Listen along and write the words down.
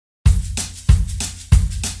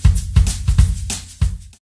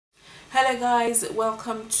Hello guys,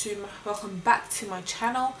 welcome back to my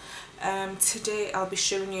channel. Today I'll be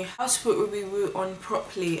showing you how to put RubyWoo on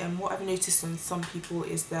properly, and what I've noticed on some people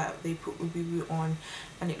is that they put RubyWoo on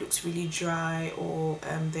and it looks really dry, or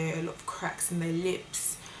there are a lot of cracks in their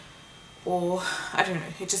lips, or I don't know,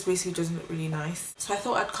 it just basically doesn't look really nice. So I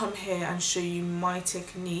thought I'd come here and show you my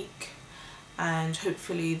technique, and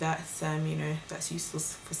hopefully that's that's useful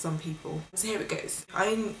for some people. So here it goes. I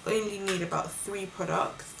only need about 3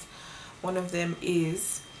 products. One of them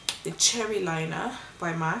is the Cherry Liner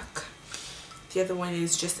by MAC. The other one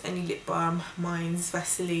is just any lip balm. Mine's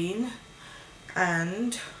Vaseline,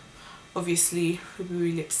 and obviously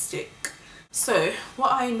RubyWoo Lipstick. So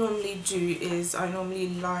what I normally do is I normally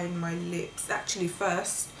line my lips. Actually,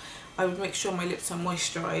 first I would make sure my lips are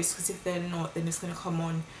moisturized, because if they're not, then it's going to come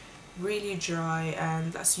on really dry,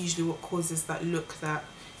 and that's usually what causes that look that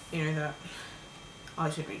that I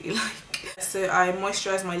don't really like. So I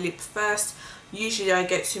moisturize my lip first. Usually I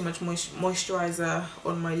get too much moisturizer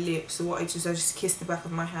on my lips, so what I do is I just kiss the back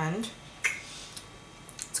of my hand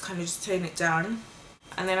to kind of just tone it down,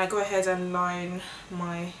 and then I go ahead and line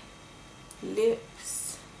my lips.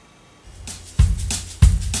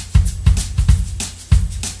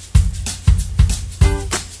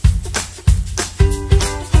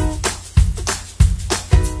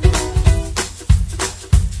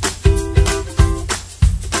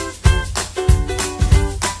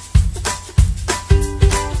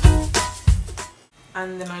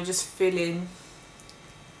 And then I just fill in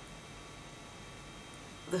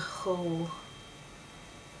the whole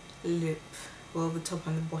lip, well, the top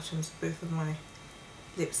and the bottoms, both of my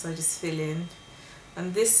lips. I just fill in,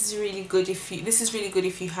 and this is really good if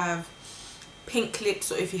you have pink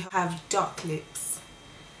lips or if you have dark lips.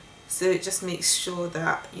 So it just makes sure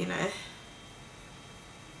that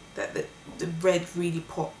that the red really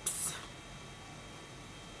pops.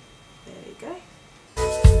 There you go.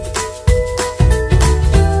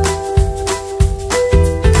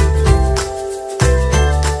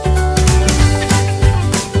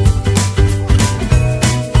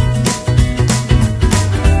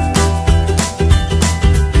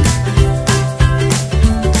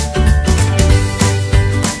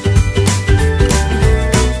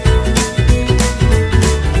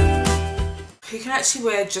 Actually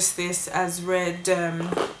wear just this as red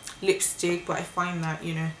lipstick, but I find that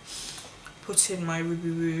putting my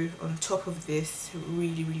RubyWoo on top of this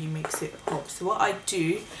really makes it pop. So what I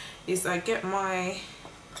do is I get my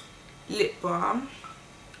lip balm,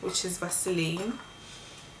 which is Vaseline.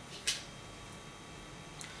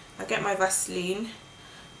 I get my Vaseline,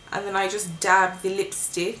 and then I just dab the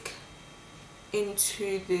lipstick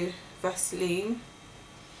into the Vaseline.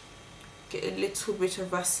 Get a little bit of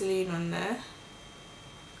Vaseline on there,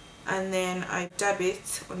 and then I dab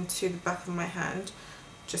it onto the back of my hand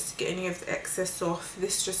just to get any of the excess off.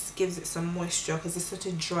 This just gives it some moisture because it's such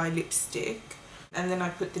a dry lipstick. And then I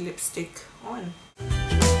put the lipstick on.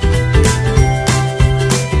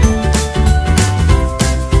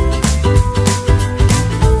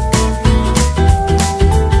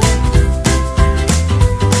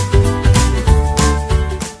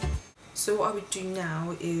 So what I would do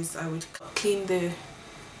now is I would clean the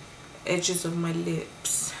edges of my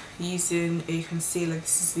lips using a concealer.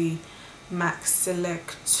 This is the MAC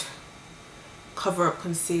Select Cover Up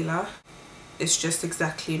Concealer. It's just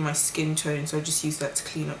exactly my skin tone, so I just use that to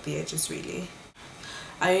clean up the edges really.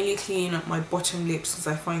 I only clean up my bottom lips because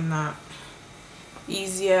I find that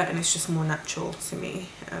easier and it's just more natural to me.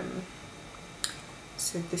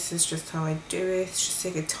 So this is just how I do it. Just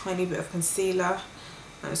take a tiny bit of concealer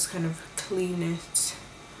and just kind of clean it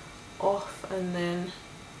off, and then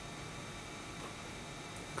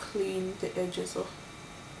clean the edges off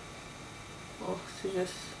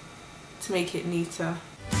to make it neater.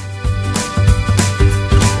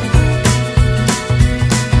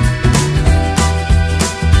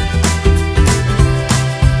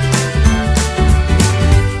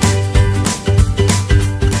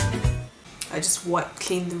 I just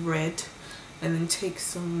clean the red and then take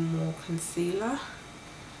some more concealer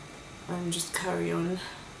and just carry on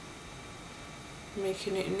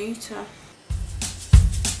making it neater.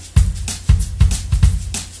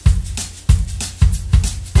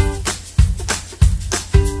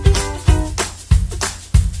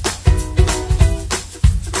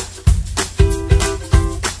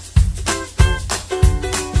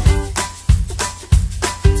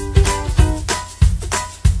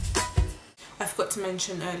 To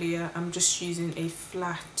mention earlier, I'm just using a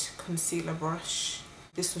flat concealer brush.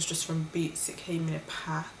 This was just from Boots. It came in a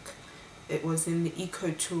pack. It was in the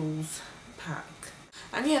Eco Tools pack.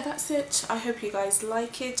 And yeah, that's it. I hope you guys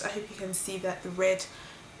like it. I hope you can see that the red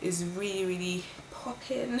is really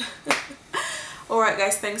popping. Alright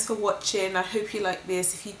guys, thanks for watching. I hope you liked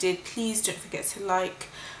this. If you did, please don't forget to like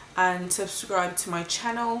and subscribe to my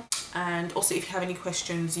channel, and also if you have any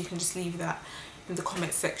questions you can just leave that in the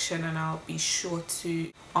comment section and I'll be sure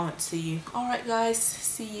to answer you. Alright guys,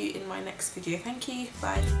 see you in my next video. Thank you,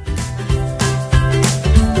 bye.